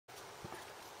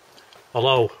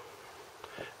Hello,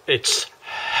 it's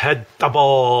Head the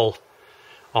Ball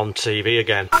on TV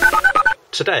again.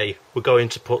 Today we're going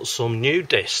to put some new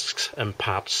discs and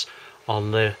pads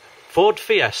on the Ford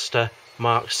Fiesta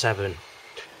Mk7.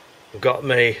 We've got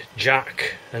my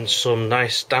jack and some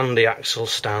nice dandy axle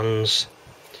stands.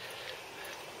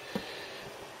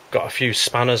 Got a few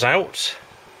spanners out,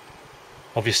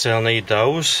 obviously I'll need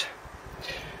those.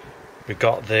 We've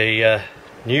got the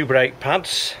new brake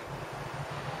pads.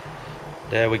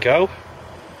 There we go.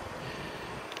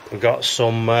 We've got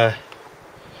some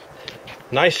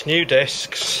nice new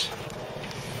discs,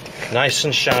 nice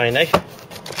and shiny. I'm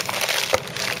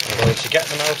going to get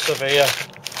them out of here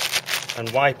and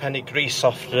wipe any grease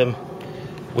off them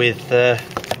with,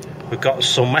 we've got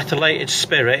some methylated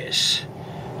spirits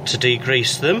to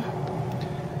degrease them.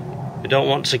 We don't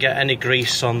want to get any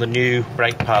grease on the new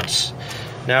brake pads.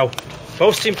 Now,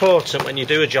 most important when you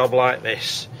do a job like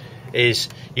this is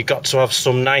you've got to have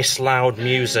some nice loud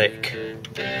music.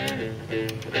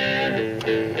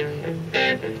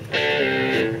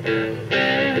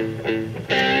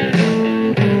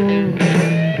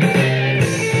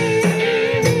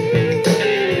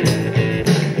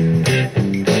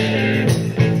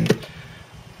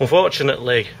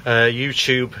 Unfortunately,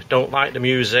 YouTube don't like the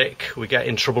music. We get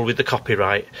in trouble with the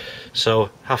copyright, so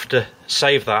have to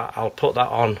save that. I'll put that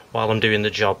on while I'm doing the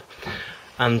job.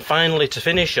 And finally, to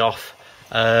finish off,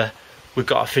 we've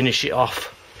got to finish it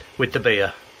off with the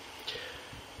beer.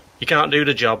 You can't do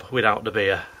the job without the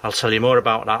beer. I'll tell you more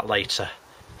about that later.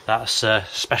 That's a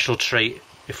special treat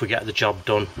if we get the job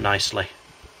done nicely.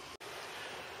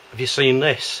 Have you seen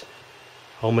this?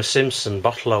 Homer Simpson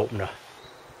bottle opener.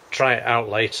 Try it out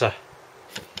later.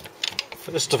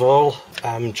 First of all,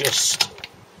 I'm just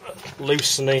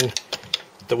loosening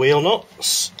the wheel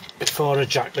nuts before I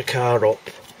jack the car up.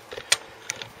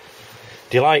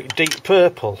 Do you like Deep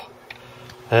Purple?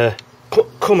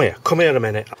 Come here a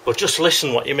minute. But just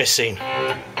listen what you're missing.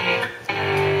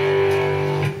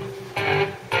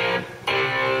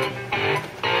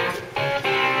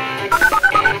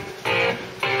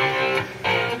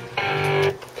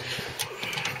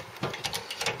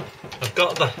 I've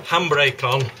got the handbrake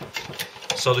on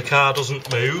so the car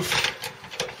doesn't move.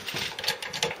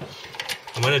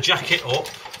 I'm going to jack it up.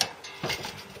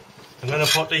 I'm going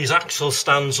to put these axle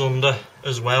stands under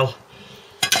as well,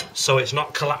 so it's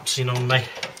not collapsing on me.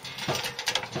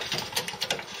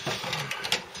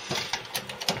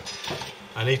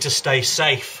 I need to stay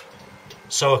safe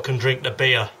so I can drink the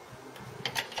beer.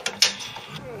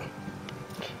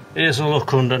 Here's a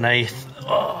look underneath.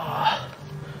 Oh,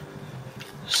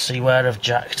 see where I've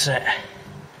jacked it.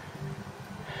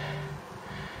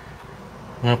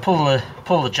 I'm going to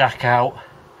pull the jack out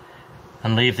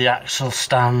and leave the axle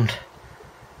stand.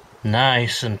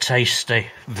 Nice and tasty,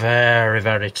 very,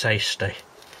 very tasty.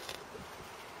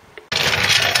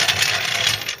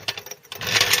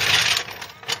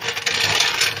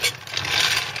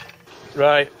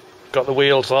 Right, got the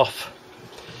wheels off.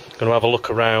 Gonna have a look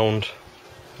around.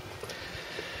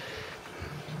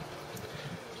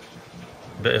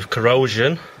 Bit of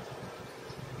corrosion.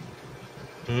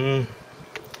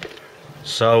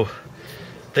 So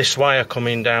this wire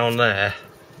coming down there,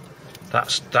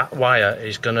 that wire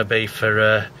is going to be for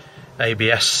a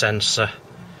ABS sensor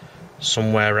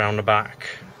somewhere around the back,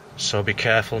 so be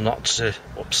careful not to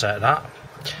upset that.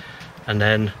 And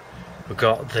then we've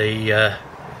got the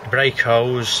brake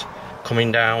hose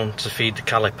coming down to feed the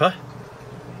caliper,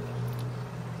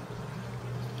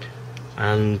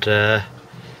 and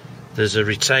there's a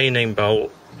retaining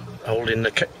bolt holding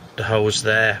the hose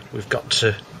there. We've got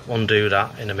to undo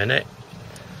that in a minute,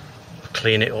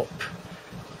 clean it up.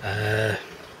 I'm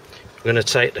going to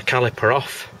take the caliper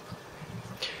off.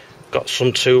 Got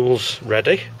some tools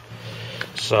ready.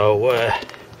 So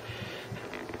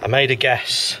I made a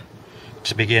guess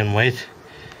to begin with.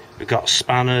 We've got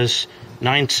spanners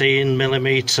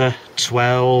 19mm,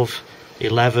 12,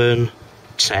 11,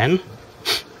 10.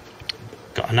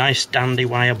 Got a nice dandy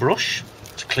wire brush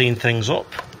to clean things up.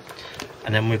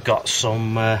 And then we've got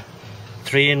some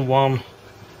 3-in-1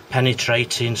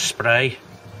 penetrating spray.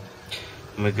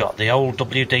 And we've got the old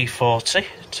WD-40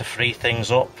 to free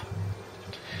things up.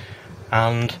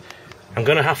 And I'm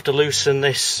going to have to loosen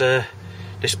this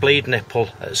this bleed nipple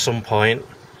at some point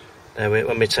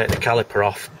when we take the caliper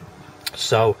off.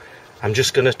 So I'm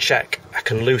just going to check I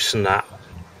can loosen that.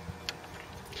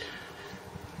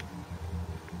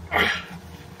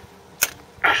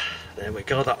 There we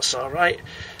go, that's all right.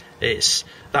 That is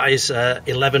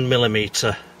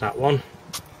 11mm, that one.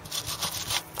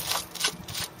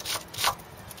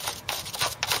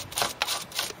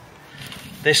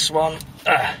 This one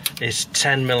is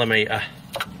 10mm.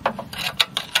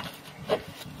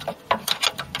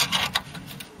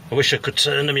 I wish I could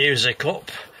turn the music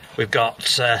up. We've got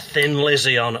Thin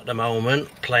Lizzy on at the moment,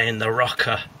 playing the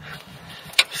rocker.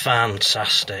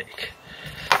 Fantastic.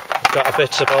 I've got a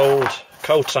bit of old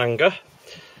coat hanger,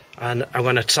 and I'm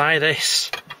going to tie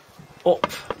this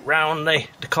up round the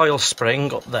coil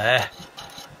spring up there,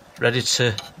 ready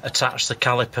to attach the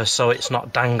caliper so it's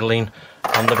not dangling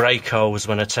on the brake hose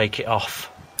when I take it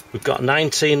off. We've got a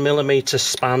 19mm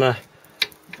spanner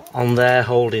on there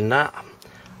holding that,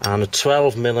 and a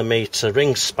 12mm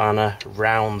ring spanner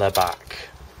round the back.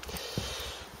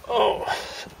 Oh,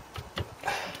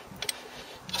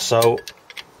 so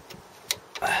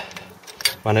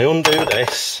when I undo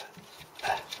this,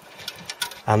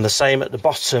 and the same at the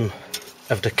bottom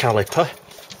of the caliper,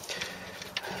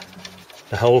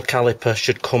 the whole caliper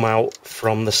should come out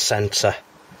from the centre.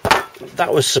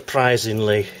 That was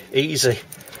surprisingly easy.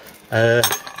 The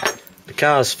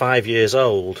car's 5 years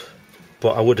old,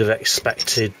 but I would have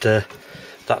expected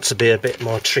that to be a bit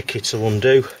more tricky to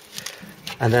undo.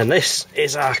 And then this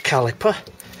is our caliper.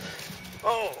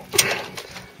 Oh,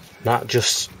 that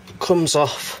just comes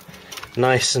off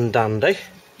nice and dandy.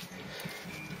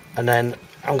 And then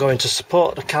I'm going to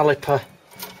support the caliper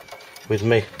with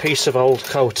my piece of old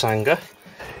coat hanger.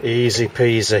 Easy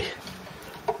peasy.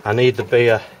 I need the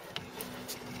beer.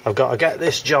 I've got to get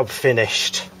this job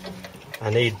finished.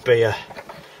 I need beer.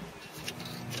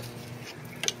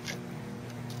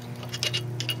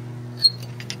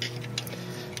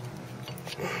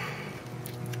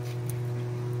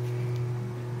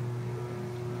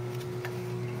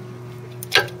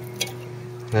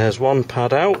 There's one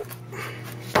pad out.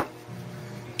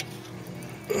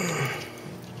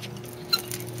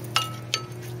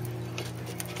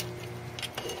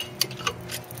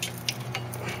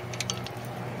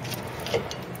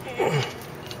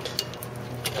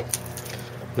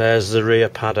 There's the rear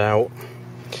pad out.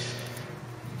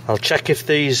 I'll check if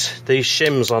these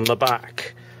shims on the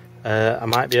back, I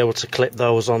might be able to clip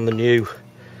those on the new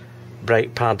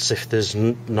brake pads if there's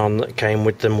none that came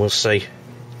with them, we'll see.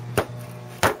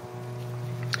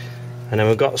 And then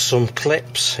we've got some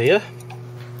clips here.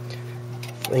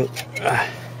 I think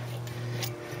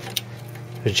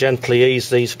we gently ease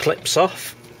these clips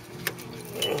off.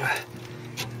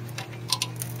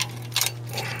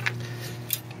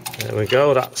 There we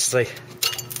go, that's the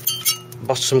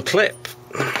bottom clip.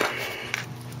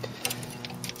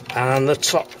 And the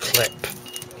top clip.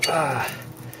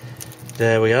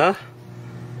 There we are.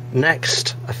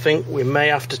 Next, I think we may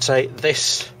have to take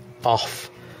this off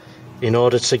in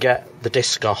order to get the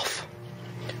disc off.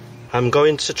 I'm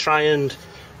going to try and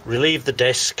relieve the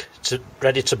disc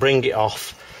ready to bring it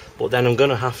off, but then I'm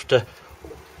going to have to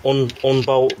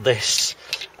unbolt this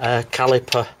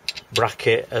caliper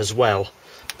bracket as well.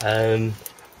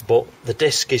 But the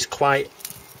disc is quite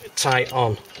tight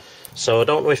on, so I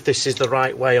don't know if this is the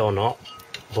right way or not,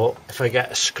 but if I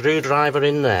get a screwdriver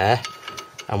in there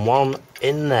and one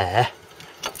in there,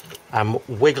 I'm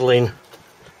wiggling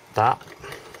that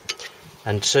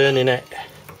and turning it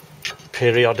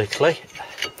periodically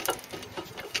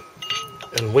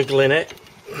and wiggling it,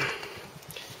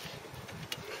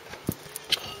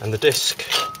 and the disc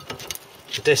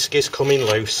is coming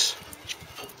loose.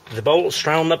 The bolts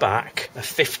round the back are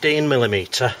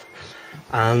 15mm,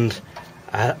 and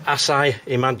as I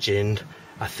imagined,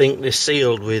 I think they're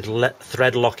sealed with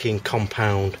thread locking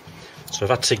compound, so I've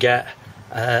had to get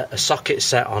a socket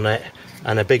set on it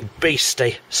and a big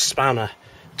beastie spanner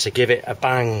to give it a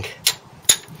bang.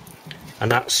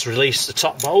 And that's released the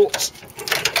top bolt,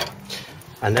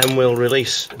 and then we'll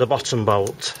release the bottom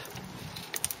bolt.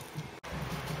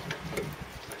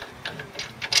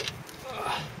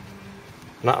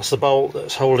 And that's the bolt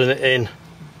that's holding it in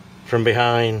from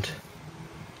behind.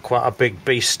 Quite a big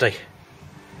beastie.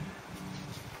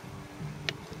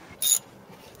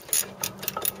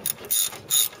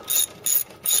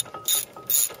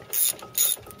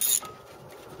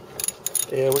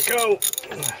 Here we go.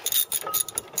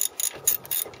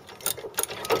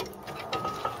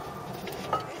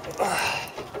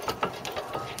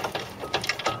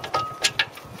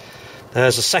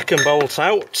 There's a second bolt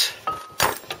out,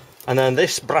 and then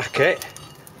this bracket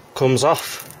comes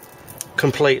off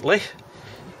completely,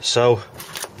 so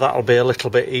that'll be a little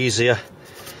bit easier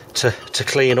to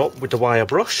clean up with the wire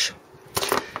brush.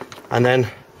 And then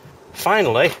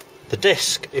finally the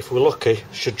disc, if we're lucky,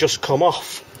 should just come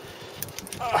off.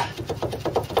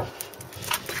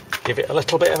 Give it a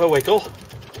little bit of a wiggle.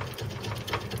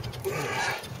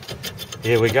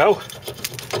 Here we go.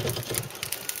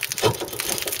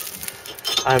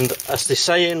 And as they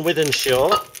say in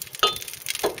Wythenshawe,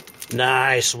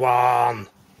 Nice one.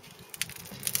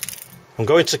 I'm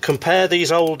going to compare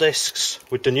these old discs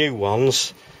with the new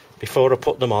ones before I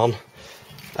put them on.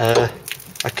 I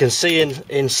can see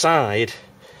inside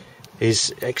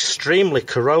is extremely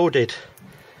corroded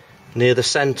near the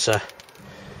centre,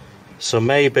 so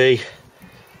maybe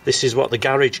this is what the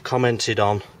garage commented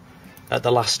on at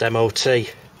the last MOT.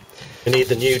 We need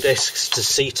the new discs to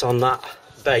seat on that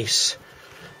base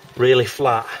really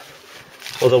flat,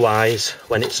 otherwise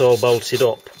when it's all bolted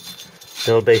up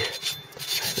they'll be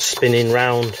spinning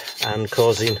round and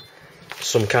causing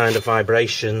some kind of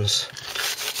vibrations.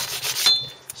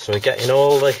 So we're getting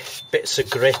all the bits of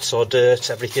grit or dirt,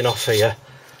 everything off here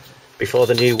before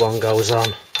the new one goes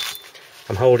on.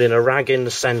 I'm holding a rag in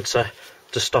the centre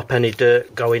to stop any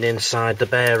dirt going inside the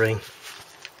bearing.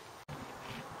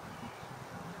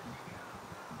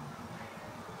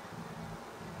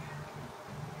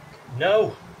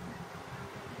 No!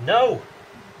 No!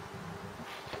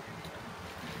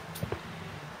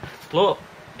 Look,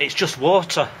 it's just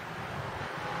water.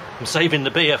 I'm saving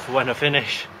the beer for when I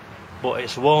finish, but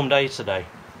it's a warm day today.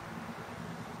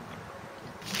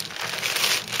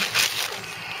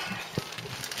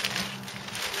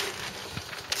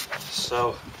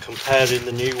 So, comparing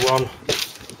the new one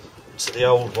to the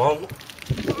old one,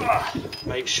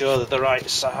 make sure they're the right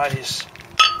size.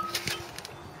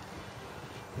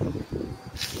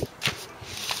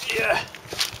 Yeah,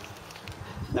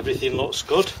 everything looks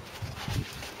good.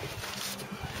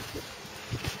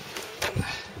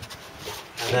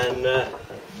 And then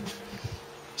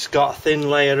it's got a thin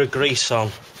layer of grease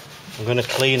on. I'm going to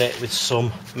clean it with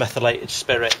some methylated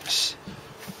spirits.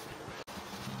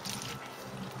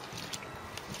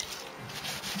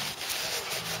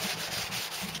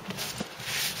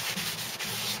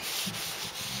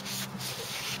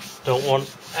 Don't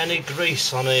want any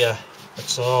grease on here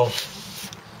at all.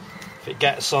 If it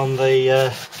gets on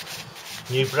the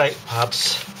new brake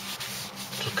pads,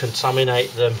 it'll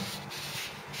contaminate them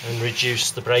and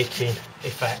reduce the braking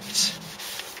effect.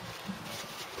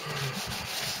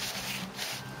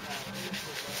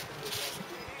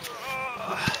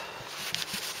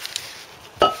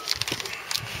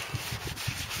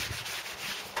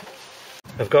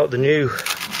 I've got the new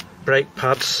brake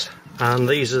pads, and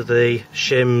these are the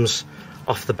shims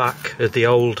off the back of the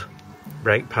old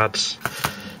brake pads.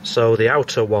 So the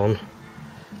outer one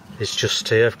is just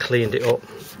here, I've cleaned it up.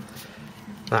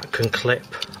 That can clip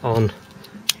on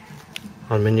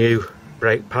my new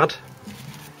brake pad,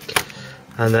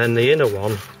 and then the inner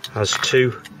one has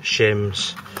two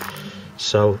shims,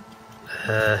 so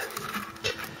that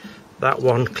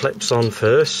one clips on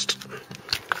first,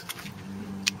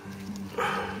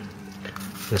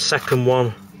 the second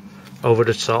one over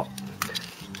the top.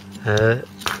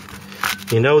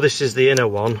 You know this is the inner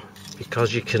one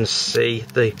because you can see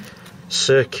the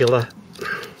circular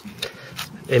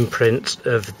imprint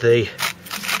of the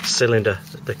cylinder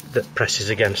that presses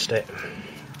against it.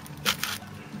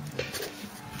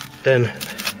 Then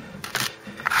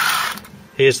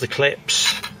here's the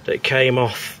clips that came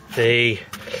off the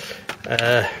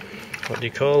what do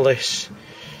you call this?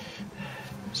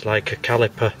 It's like a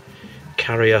caliper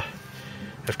carrier.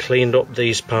 I've cleaned up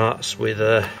these parts with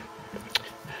a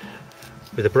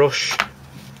brush,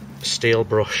 a steel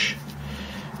brush.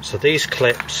 So these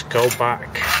clips go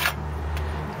back.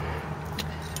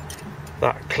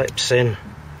 That clips in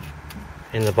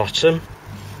the bottom,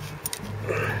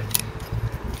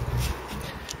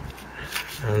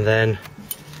 and then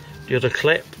the other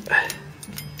clip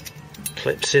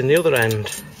clips in the other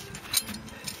end,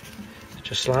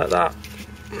 just like that.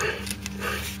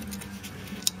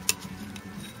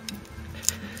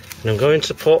 And I'm going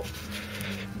to put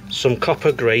some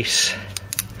copper grease,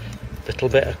 a little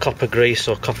bit of copper grease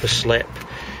or copper slip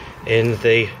in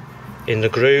the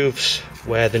grooves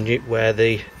where the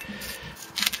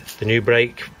new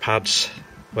brake pads,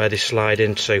 where they slide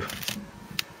into.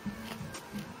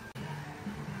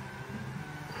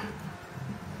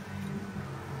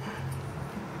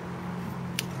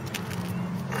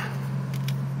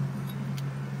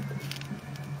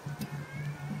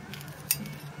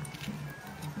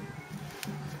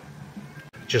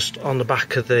 Just on the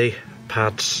back of the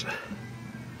pads.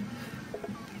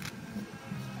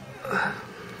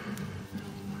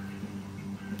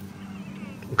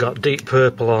 Got deep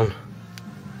purple on.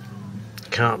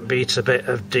 Can't beat a bit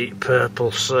of deep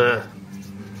purple, sir.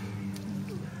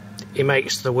 He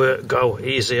makes the work go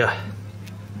easier.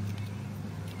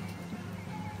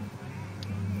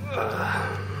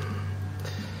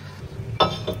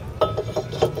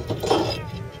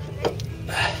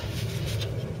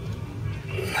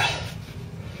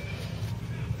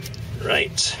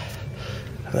 Right,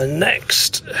 Then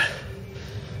next,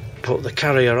 put the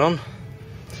carrier on.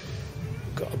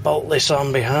 Got to bolt this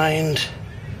on behind.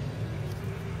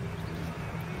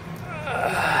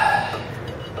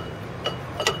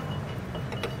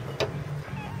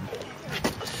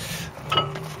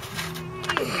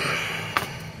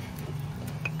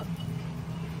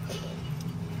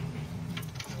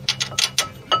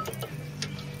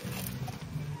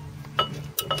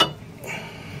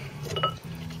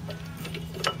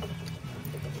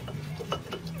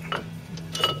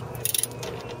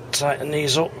 Tighten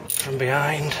these up from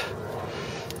behind.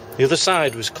 The other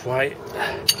side was quite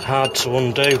hard to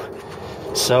undo,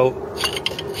 so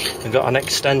we've got an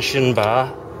extension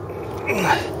bar.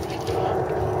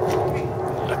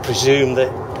 I presume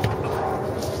that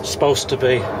it's supposed to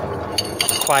be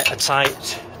quite a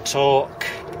tight torque.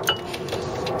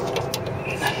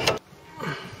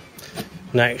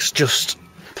 Next, just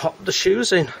pop the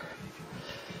shoes in.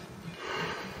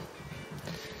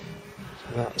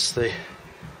 That's the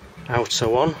outer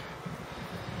one.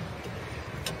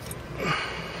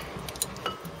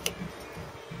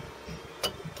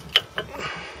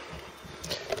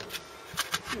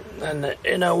 Then the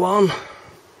inner one.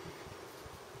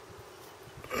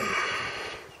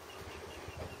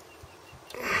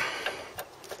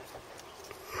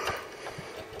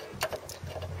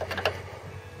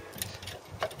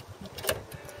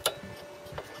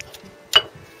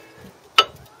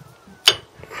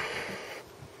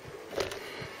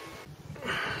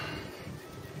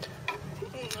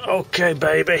 Okay,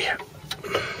 baby.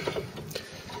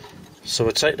 So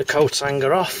we take the coat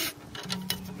hanger off.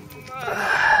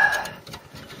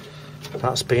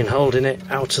 That's been holding it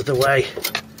out of the way.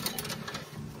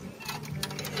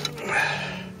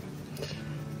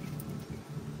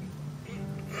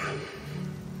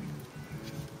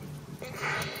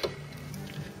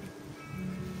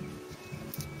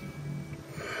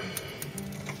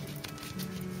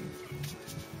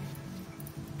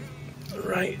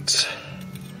 Right.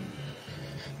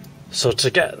 So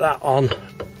to get that on,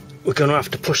 we're going to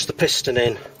have to push the piston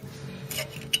in.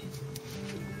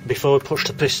 Before we push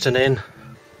the piston in,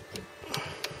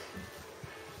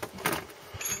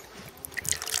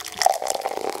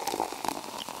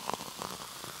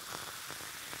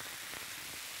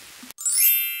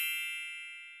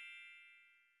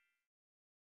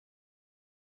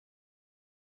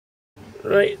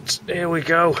 right, here we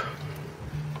go.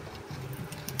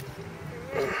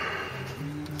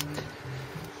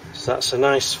 So that's a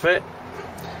nice fit.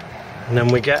 And then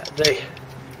we get the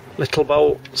little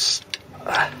bolts,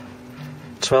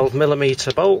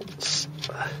 12mm bolts.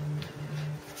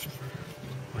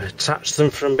 We attach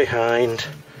them from behind.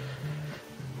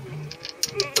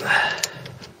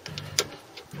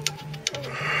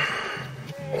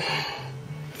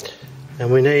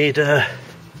 And we need a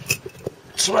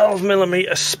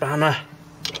 12mm spanner.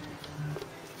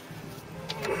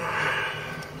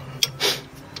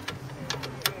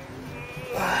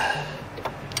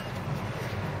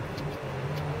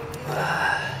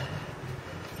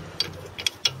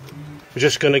 We're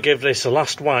just going to give this a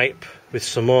last wipe with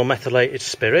some more methylated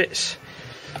spirits,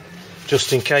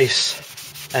 just in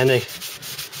case any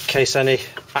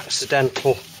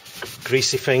accidental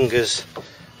greasy fingers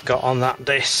got on that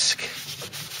disc.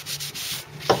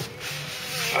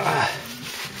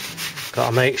 Got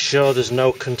to make sure there's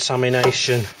no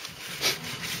contamination.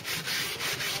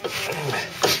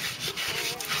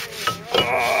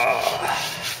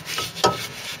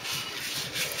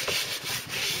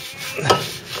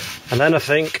 And then I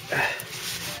think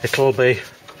it'll be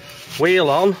wheel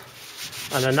on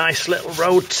and a nice little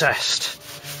road test.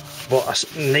 But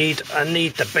I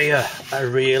need the beer. I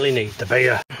really need the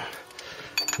beer.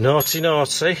 Naughty,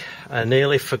 naughty. I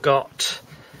nearly forgot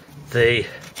the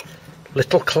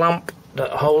little clamp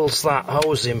that holds that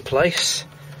hose in place.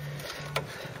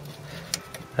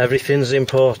 Everything's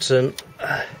important.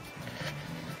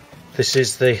 This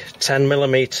is the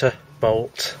 10mm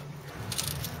bolt.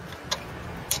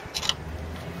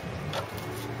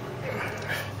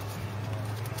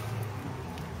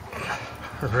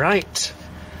 Right,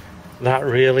 that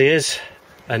really is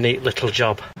a neat little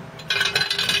job.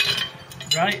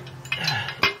 Right,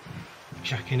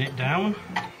 jacking it down.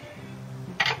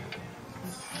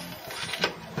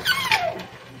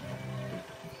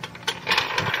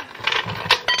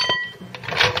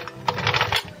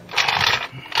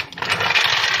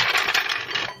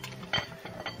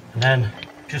 And then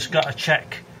just got to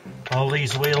check all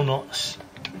these wheel nuts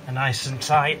are nice and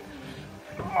tight.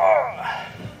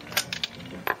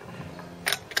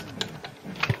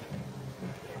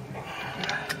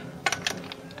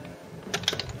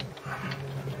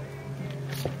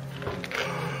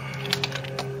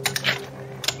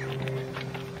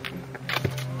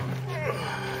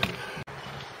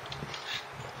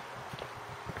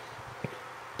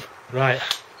 Right,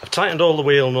 I've tightened all the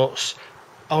wheel nuts.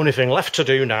 Only thing left to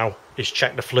do now is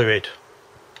check the fluid.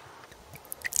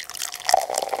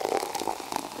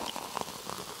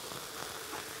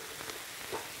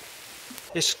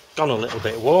 It's gone a little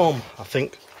bit warm. I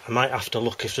think I might have to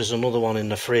look if there's another one in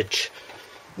the fridge.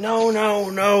 No, no,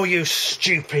 no, you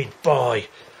stupid boy.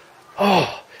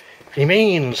 Oh, he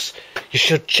means you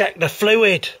should check the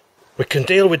fluid. We can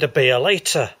deal with the beer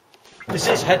later. This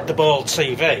is Head the Ball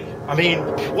TV. I mean,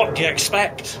 what do you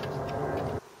expect?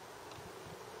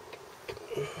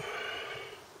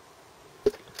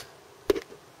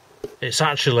 It's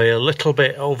actually a little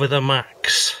bit over the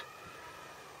max.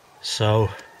 So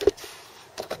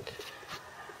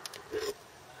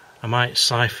I might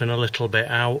siphon a little bit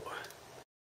out.